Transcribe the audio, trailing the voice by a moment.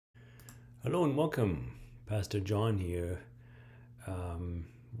Hello and welcome. Pastor John here.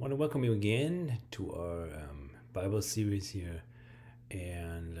 Want to welcome you again to our Bible series here.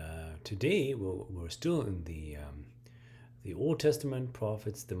 And today we're still in the Old Testament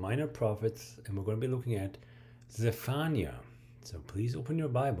prophets, the minor prophets, and we're going to be looking at Zephaniah. So please open your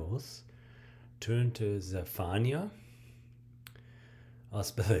Bibles, turn to Zephaniah. I'll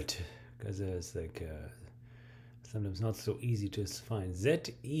spell it because it's like sometimes not so easy to find.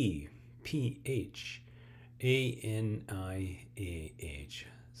 Zephaniah.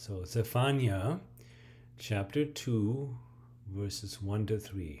 So Zephaniah chapter 2 verses 1 to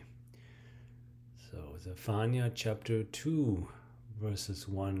 3. So Zephaniah chapter 2 verses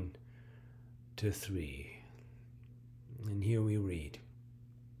 1 to 3. And here we read.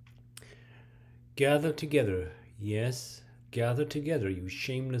 Gather together, yes, gather together, you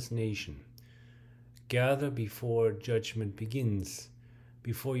shameless nation. Gather before judgment begins,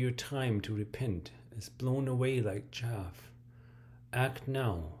 before your time to repent is blown away like chaff. Act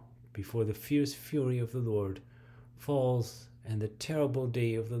now, before the fierce fury of the Lord falls and the terrible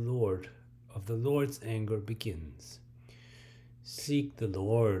day of the Lord's anger begins. Seek the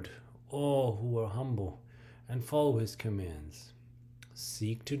Lord, all who are humble, and follow his commands.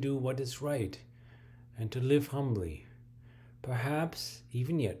 Seek to do what is right and to live humbly. Perhaps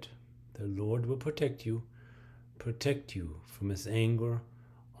even yet the Lord will protect you from his anger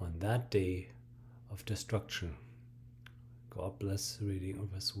on that day of destruction. God bless the reading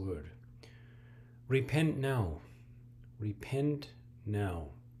of his word. Repent now. Repent now.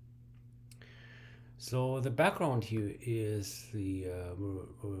 So the background here is the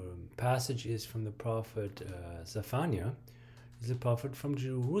passage is from the prophet Zephaniah. He's a prophet from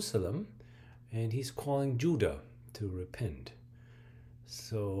Jerusalem, and he's calling Judah to repent.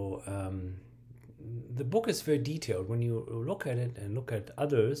 So the book is very detailed. When you look at it and look at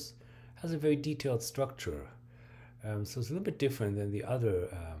others, it has a very detailed structure. So it's a little bit different than the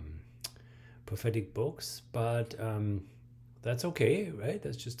other prophetic books, but that's okay, right?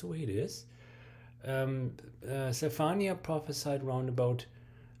 That's just the way it is. Zephaniah prophesied around about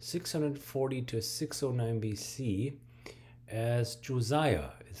 640 to 609 BC as Josiah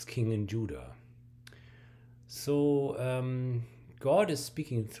is king in Judah. So God is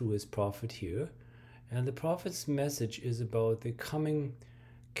speaking through his prophet here, and the prophet's message is about the coming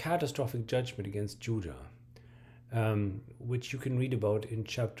catastrophic judgment against Judah, which you can read about in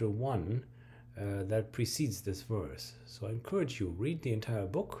chapter 1 that precedes this verse. So I encourage you, read the entire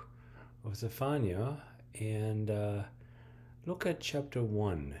book of Zephaniah and look at chapter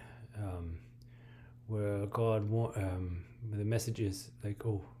 1, where the message is like,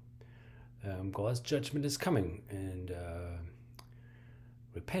 God's judgment is coming, and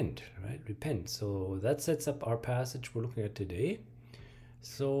repent, right? Repent. So that sets up our passage we're looking at today.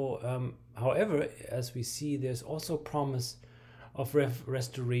 So, however, as we see, there's also promise of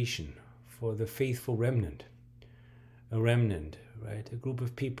restoration for the faithful remnant. A remnant, right? A group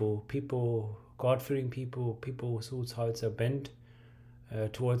of people, God-fearing people whose hearts are bent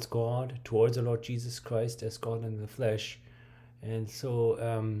towards God, towards the Lord Jesus Christ as God in the flesh. And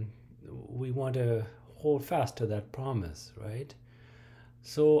so we want to hold fast to that promise, right?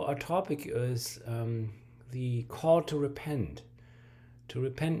 So our topic is the call to repent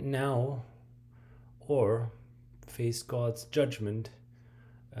now or face God's judgment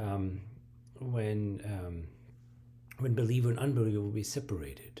when believer and unbeliever will be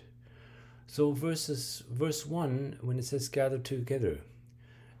separated. So verse 1, when it says gather together,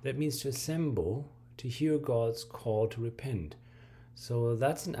 that means to assemble to hear God's call to repent. So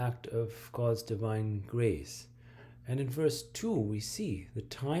that's an act of God's divine grace. And in verse 2, we see the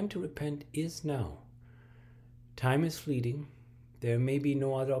time to repent is now. Time is fleeting. There may be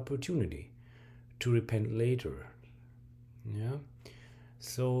no other opportunity to repent later. Yeah.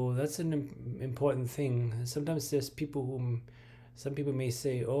 So that's an important thing. Sometimes there's some people may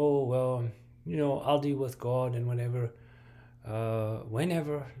say, oh, well, I'll deal with God and whenever, or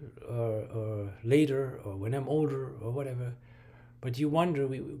later, or when I'm older, or whatever. But you wonder,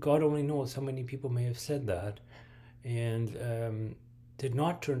 God only knows how many people may have said that and did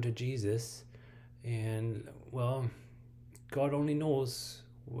not turn to Jesus. And, well, God only knows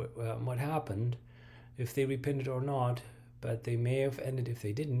what happened, if they repented or not, but they may have ended, if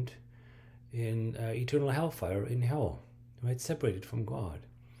they didn't, in eternal hellfire in hell, right? Separated from God.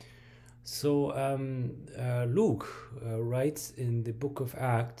 So Luke writes in the book of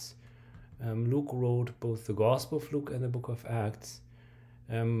Acts. Luke wrote both the Gospel of Luke and the book of Acts,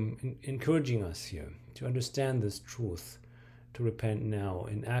 encouraging us here to understand this truth, to repent now.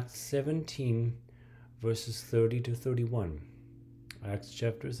 In Acts 17, verses 30 to 31. Acts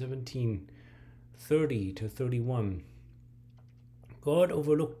chapter 17, 30 to 31. God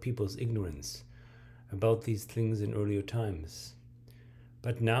overlooked people's ignorance about these things in earlier times.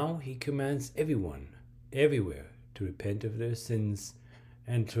 But now he commands everyone, everywhere, to repent of their sins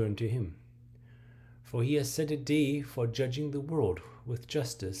and turn to him. For he has set a day for judging the world with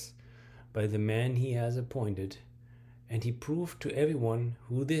justice by the man he has appointed, and he proved to everyone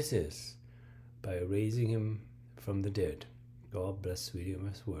who this is by raising him from the dead. God bless the reading of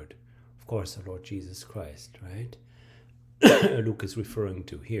his word. Of course, our Lord Jesus Christ, right? Luke is referring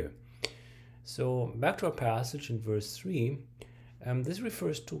to here. So back to our passage in verse 3. This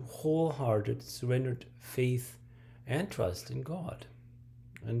refers to wholehearted, surrendered faith and trust in God.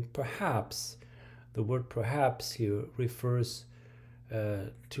 And perhaps, the word perhaps here refers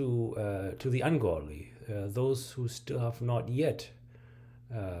to the ungodly, those who still have not yet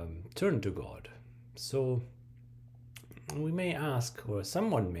turned to God. So we may ask, or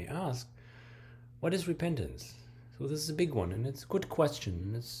someone may ask, what is repentance? So this is a big one, and it's a good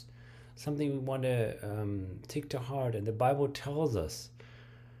question. It's something we want to take to heart, and the Bible tells us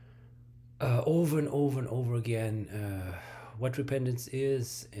over and over and over again what repentance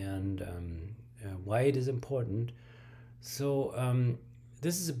is and why it is important. So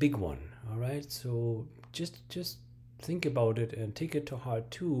this is a big one, all right? So just think about it and take it to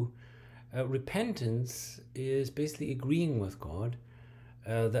heart too. Repentance is basically agreeing with God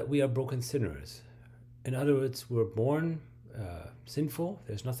that we are broken sinners. In other words, we're born sinful.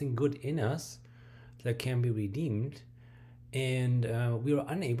 There's nothing good in us that can be redeemed, and we are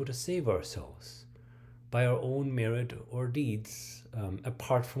unable to save ourselves by our own merit or deeds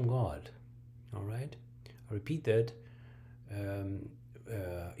apart from God. All right? I repeat that.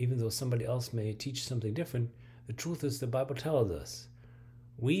 Even though somebody else may teach something different, the truth is the Bible tells us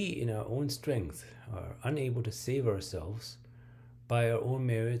we, in our own strength, are unable to save ourselves by our own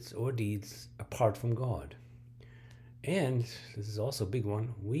merits or deeds apart from God. And this is also a big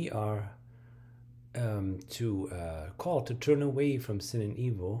one. We are called to turn away from sin and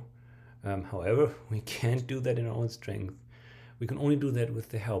evil. However, we can't do that in our own strength. We can only do that with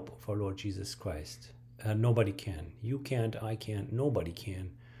the help of our Lord Jesus Christ. Nobody can. You can't, I can't, nobody can.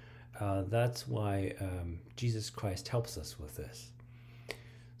 That's why Jesus Christ helps us with this.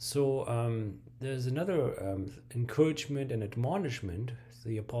 So there's another encouragement and admonishment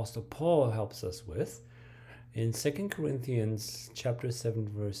the Apostle Paul helps us with in 2 Corinthians chapter 7,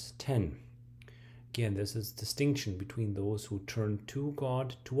 verse 10. Again, there's this distinction between those who turn to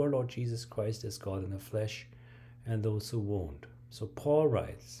God, to our Lord Jesus Christ as God in the flesh, and those who won't. So Paul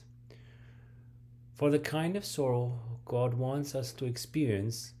writes, "For the kind of sorrow God wants us to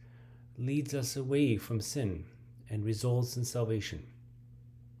experience leads us away from sin and results in salvation.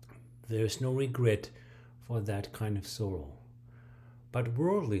 There is no regret for that kind of sorrow. But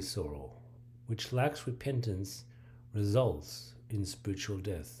worldly sorrow, which lacks repentance, results in spiritual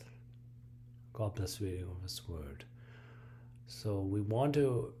death." God bless the reading of his word. So we want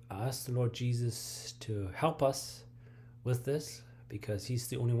to ask the Lord Jesus to help us with this, because he's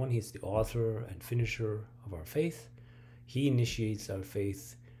the only one. He's the author and finisher of our faith. He initiates our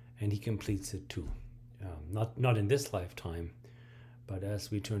faith and he completes it too. Not in this lifetime, but as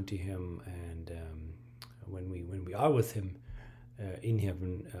we turn to him and when we are with him in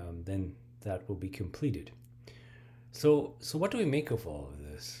heaven, then that will be completed. So what do we make of all of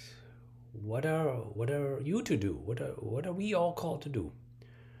this? What are you to do? What are we all called to do?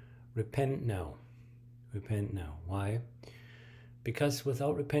 Repent now. Repent now. Why? Because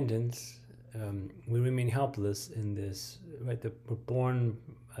without repentance, we remain helpless in this. Right? We're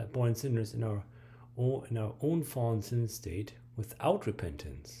born sinners in our own fallen sin state. Without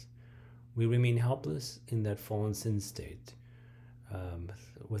repentance, we remain helpless in that fallen sin state.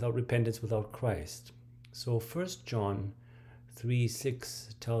 Without repentance, without Christ. So 1 John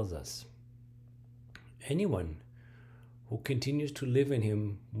 3:6 tells us, "Anyone who continues to live in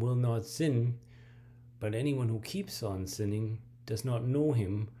him will not sin, but anyone who keeps on sinning does not know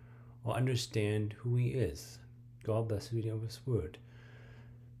him or understand who he is." God bless the reading of his word.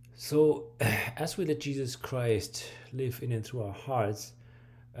 So as we let Jesus Christ live in and through our hearts,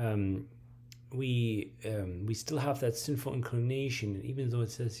 we still have that sinful inclination. And even though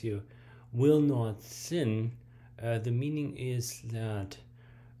it says here, will not sin, the meaning is that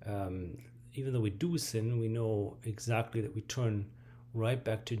even though we do sin, we know exactly that we turn right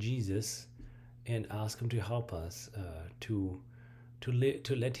back to Jesus and ask him to help us to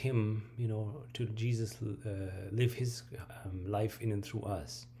let him, to Jesus live his life in and through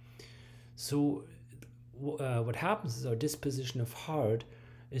us. So what happens is our disposition of heart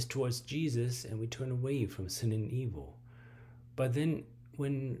is towards Jesus, and we turn away from sin and evil. But then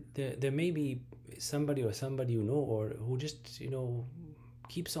when there may be somebody you know, or who just,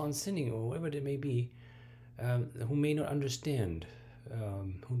 keeps on sinning, or whoever it may be, who may not understand,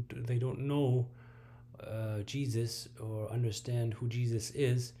 they don't know Jesus or understand who Jesus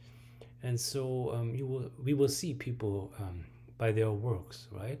is. And so we will see people by their works,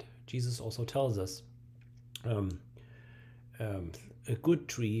 right? Jesus also tells us a good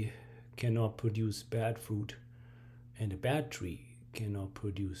tree cannot produce bad fruit, and a bad tree cannot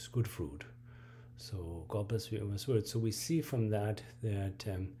produce good fruit. So God bless you in His word. So we see from that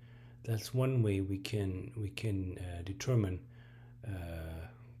that's one way we can determine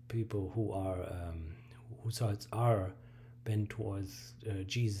people whose hearts are bent towards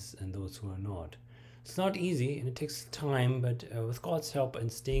Jesus and those who are not. It's not easy and it takes time, but with God's help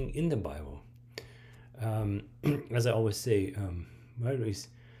and staying in the Bible, as I always say,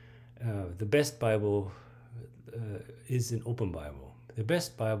 the best Bible is an open Bible. The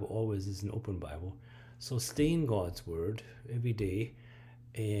best Bible always is an open Bible. So stay in God's word every day,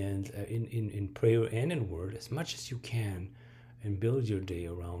 and in prayer and in word as much as you can, and build your day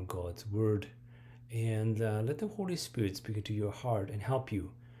around God's word, and let the Holy Spirit speak into your heart and help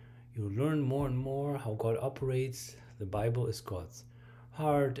you. You'll learn more and more how God operates. The Bible is God's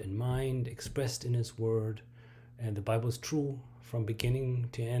heart and mind expressed in His word, and the Bible is true from beginning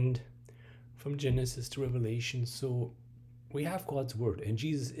to end, from Genesis to Revelation. So we have God's word, and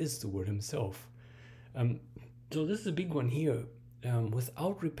Jesus is the word Himself. So this is a big one here.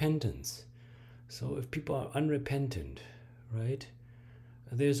 Without repentance, so if people are unrepentant, right,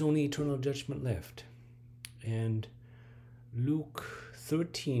 there's only eternal judgment left. And Luke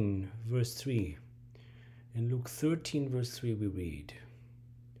 13 verse 3, in Luke 13 verse 3 we read,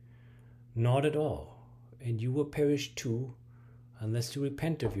 "Not at all, and you will perish too, unless you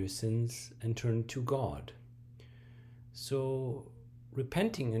repent of your sins and turn to God." So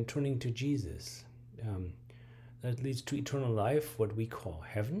repenting and turning to Jesus, that leads to eternal life, what we call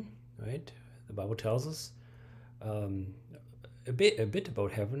heaven, right? The Bible tells us a bit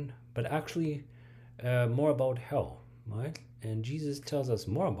about heaven, but actually more about hell, right? And Jesus tells us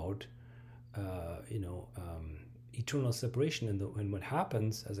more about eternal separation and what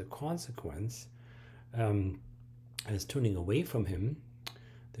happens as a consequence as turning away from Him.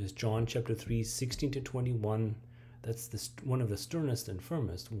 There's John chapter 3, 16 to 21. That's one of the sternest and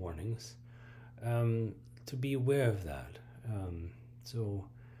firmest warnings. To be aware of that. So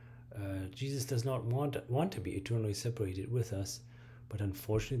Jesus does not want to be eternally separated with us, but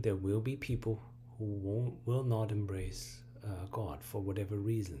unfortunately there will be people who will not embrace God for whatever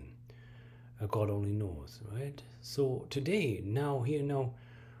reason. God only knows, right? So today, now,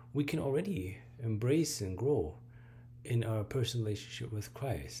 we can already embrace and grow in our personal relationship with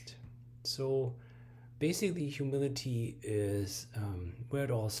Christ. So basically, humility is where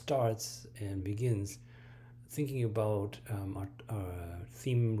it all starts and begins. Thinking about our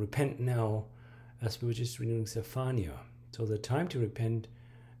theme, repent now, as we were just renewing Zephaniah. So the time to repent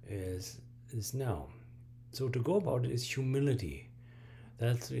is now. So to go about it is humility.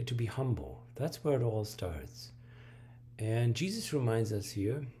 That's to be humble. That's where it all starts. And Jesus reminds us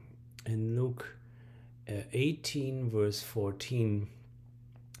here in Luke 18 verse 14,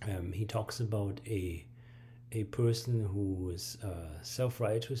 he talks about a person who is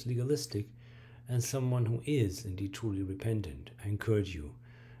self-righteous, legalistic, and someone who is indeed truly repentant. I encourage you.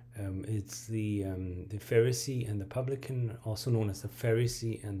 It's the Pharisee and the publican, also known as the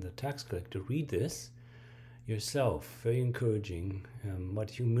Pharisee and the tax collector. Read this yourself. Very encouraging what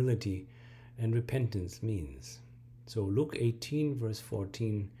humility and repentance means. So Luke 18 verse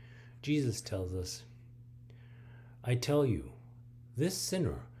 14, Jesus tells us, "I tell you, this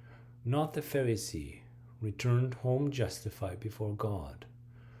sinner, not the Pharisee, returned home justified before God.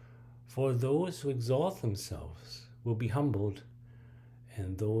 For those who exalt themselves will be humbled,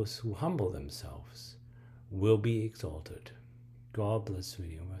 and those who humble themselves will be exalted." God bless you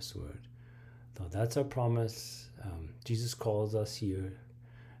in His word. So that's our promise. Jesus calls us here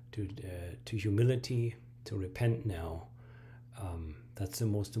to humility, to repent now. That's the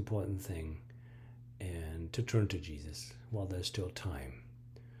most important thing, and to turn to Jesus while there's still time.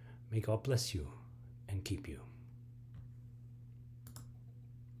 May God bless you and keep you.